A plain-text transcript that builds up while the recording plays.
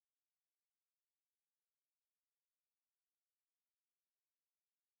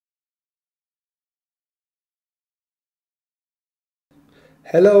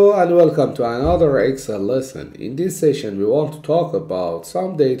Hello and welcome to another Excel lesson. In this session we want to talk about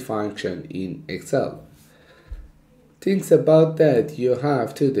some date function in Excel. Think about that you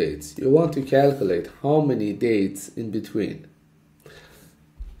have two dates. You want to calculate how many dates in between.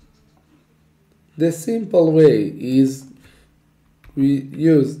 The simple way is we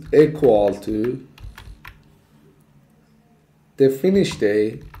use equal to the finish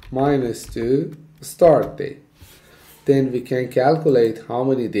day minus to start day. Then we can calculate how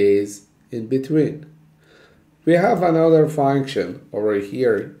many days in between. We have another function over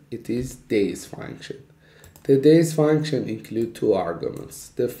here. It is days function. The days function include two arguments.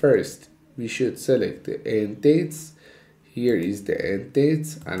 The first, we should select the end dates. Here is the end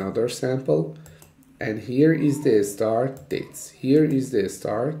dates, another sample. And here is the start dates. Here is the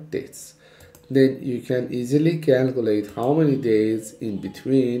start dates. Then you can easily calculate how many days in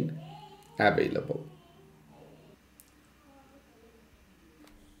between available.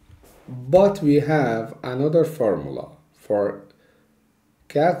 But we have another formula for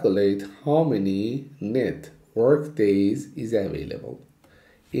calculate how many net work days is available.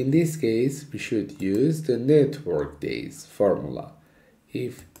 In this case, we should use the network days formula.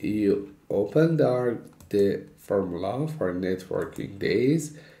 If you open the formula for networking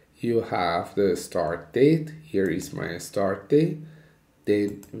days, you have the start date. Here is my start date.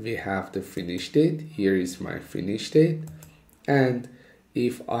 Then we have the finish date. Here is my finish date. And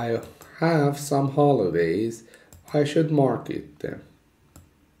if I have some holidays, I should mark them.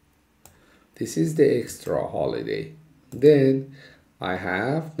 This is the extra holiday. Then I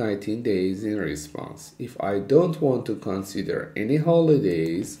have 19 days in response. If I don't want to consider any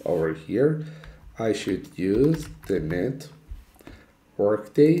holidays over here, I should use the net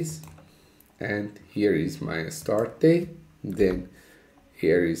work days. And here is my start date. Then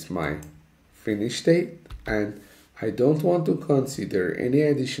here is my finish date. And I don't want to consider any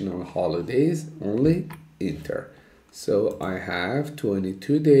additional holidays, only enter. So I have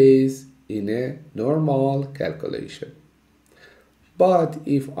 22 days in a normal calculation. But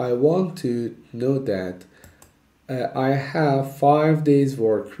if I want to know that I have 5 days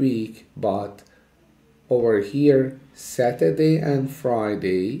work week, but over here Saturday and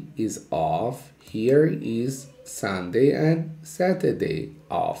Friday is off, here is Sunday and Saturday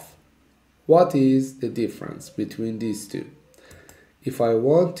off. What is the difference between these two? If I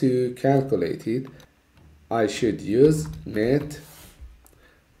want to calculate it, I should use net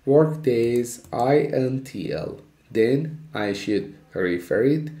workdays.INTL. Then I should refer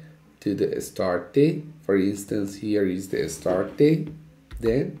it to the start date. For instance, here is the start date.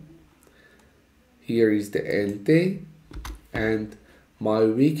 Then here is the end date. And my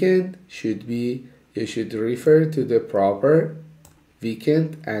weekend should be, you should refer to the proper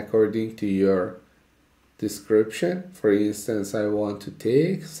weekend according to your description. For instance, I want to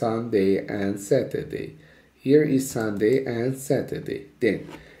take Sunday and Saturday. Here is Sunday and Saturday. Then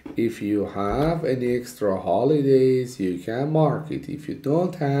if you have any extra holidays, you can mark it. If you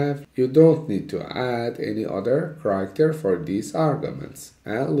don't have, you don't need to add any other character for these arguments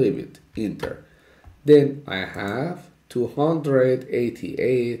and leave it, enter. Then I have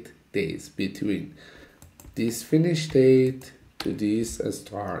 288 days between this finish date to this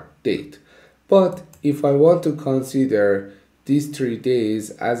start date. But if I want to consider these 3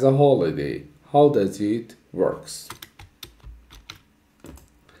 days as a holiday, how does it works?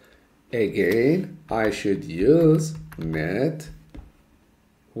 Again, I should use net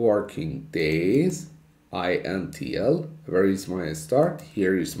working days INTL. Where is my start?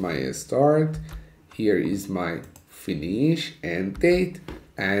 Here is my start. Here is my finish end date.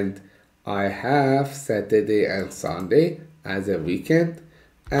 And I have Saturday and Sunday as a weekend,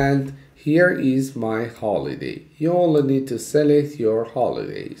 and here is my holiday. You only need to select your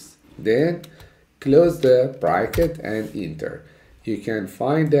holidays. Then close the bracket and enter. You can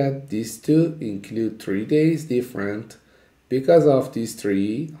find that these two include 3 days different because of these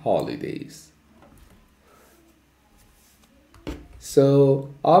 3 holidays. So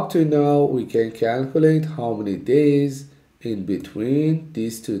up to now we can calculate how many days in between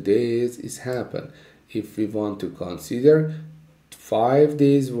these 2 days is happen. If we want to consider 5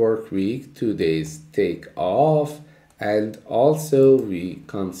 days work week, 2 days take off, and also we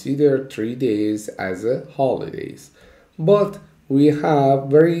consider 3 days as a holidays. But we have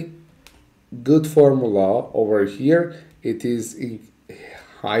very good formula over here. It is in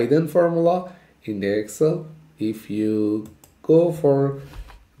hidden formula in the Excel. If you go for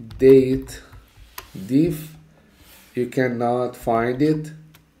DATEDIF, you cannot find it.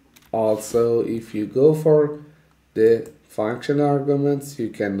 Also, if you go for the function arguments, you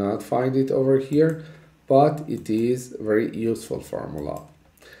cannot find it over here, but it is very useful formula.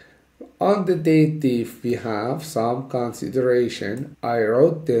 On the DATEDIF, we have some consideration. I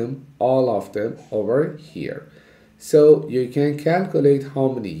wrote them, all of them, over here. So you can calculate how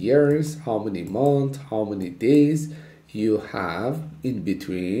many years, how many months, how many days you have in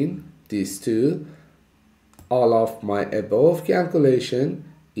between these two. All of my above calculation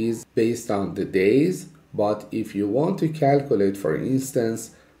is based on the days, but if you want to calculate, for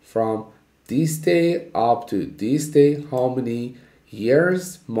instance, from this day up to this day, how many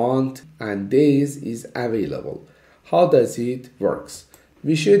years, month, and days is available. How does it works?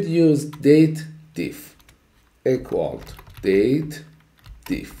 We should use DATEDIF equal to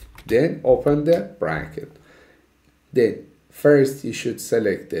DATEDIF. Then open the bracket. Then first you should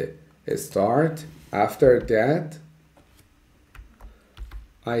select the start. After that,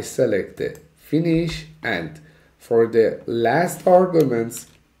 I select the finish, and for the last arguments,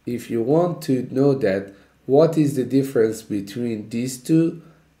 if you want to know that what is the difference between these two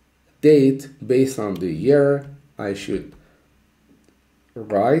date based on the year, I should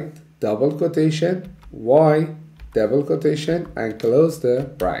write double quotation, Y, double quotation, and close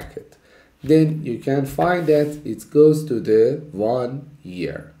the bracket. Then you can find that it goes to the 1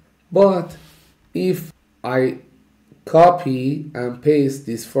 year. But if I copy and paste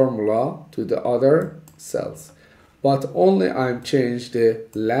this formula to the other cells, but only I'm change the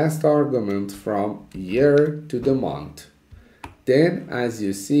last argument from year to the month, then as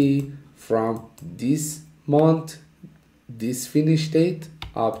you see, from this month, this finish date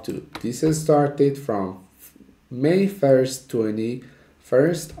up to this start date, from May 1st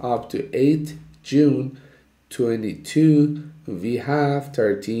 21st up to 8th June 22, we have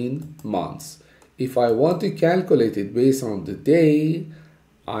 13 months. If I want to calculate it based on the day,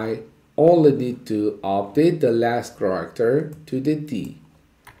 I only need to update the last character to the D.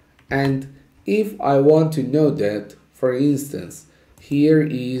 And if I want to know that, for instance, here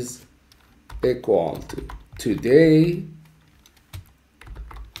is equal to today,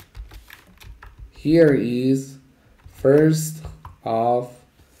 here is 1st of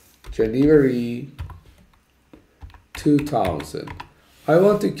January 2000. I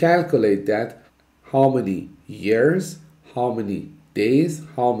want to calculate that how many years, how many days,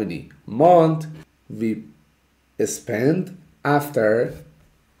 how many months we spend after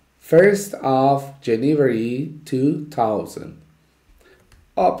 1st of January 2000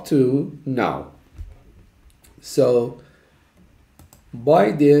 up to now. So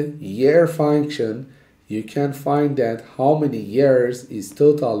by the year function, you can find that how many years is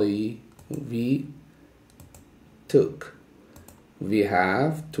totally we took. We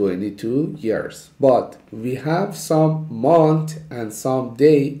have 22 years, but we have some month and some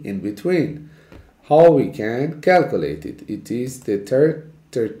day in between. How we can calculate it? It is the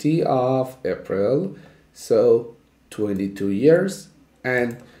 30th of April, so 22 years.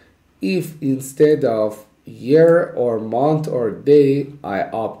 And if instead of year or month or day, I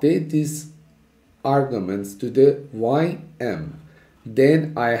update these arguments to the YM,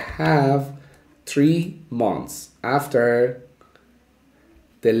 then I have 3 months after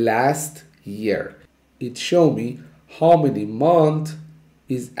the last year. It show me how many month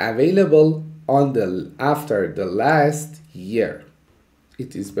is available on the after the last year.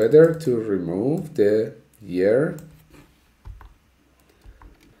 It is better to remove the year.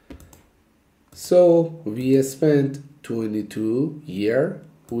 So we spent 22 year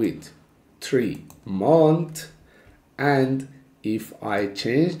with 3 months, and if I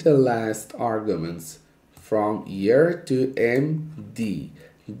change the last arguments from year to MD,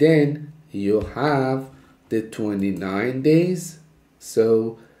 then you have the 29 days.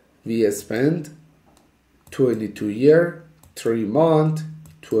 So we spent 22 year, 3 months,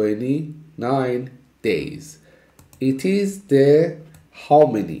 29 days. It is the how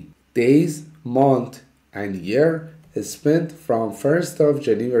many days, month, and year spent from 1st of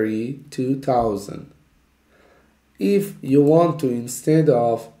January 2000. If you want to, instead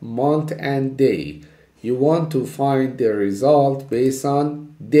of month and day, you want to find the result based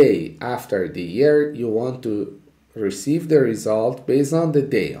on day after the year, you want to receive the result based on the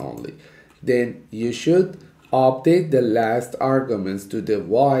day only, then you should update the last arguments to the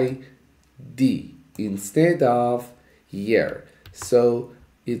YD instead of year. So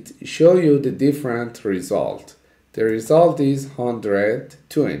it show you the different result. The result is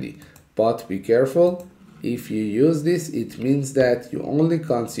 120, but be careful. If you use this, it means that you only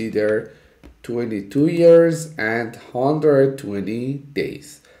consider 22 years and 120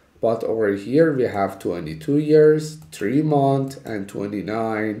 days. But over here we have 22 years, 3 months, and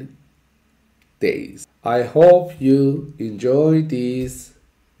 29 days. I hope you enjoy this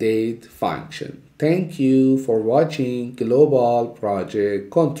date function. Thank you for watching Global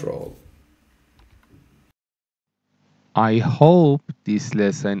Project Control. I hope this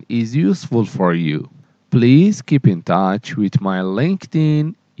lesson is useful for you. Please keep in touch with my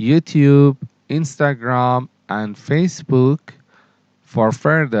LinkedIn, YouTube, Instagram, and Facebook for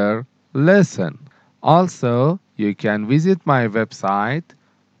further lesson. Also, you can visit my website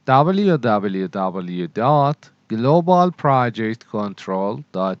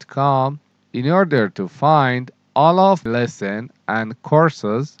www.globalprojectcontrol.com in order to find all of lesson and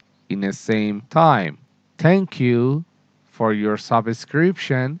courses in the same time. Thank you for your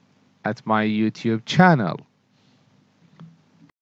subscription at my YouTube channel.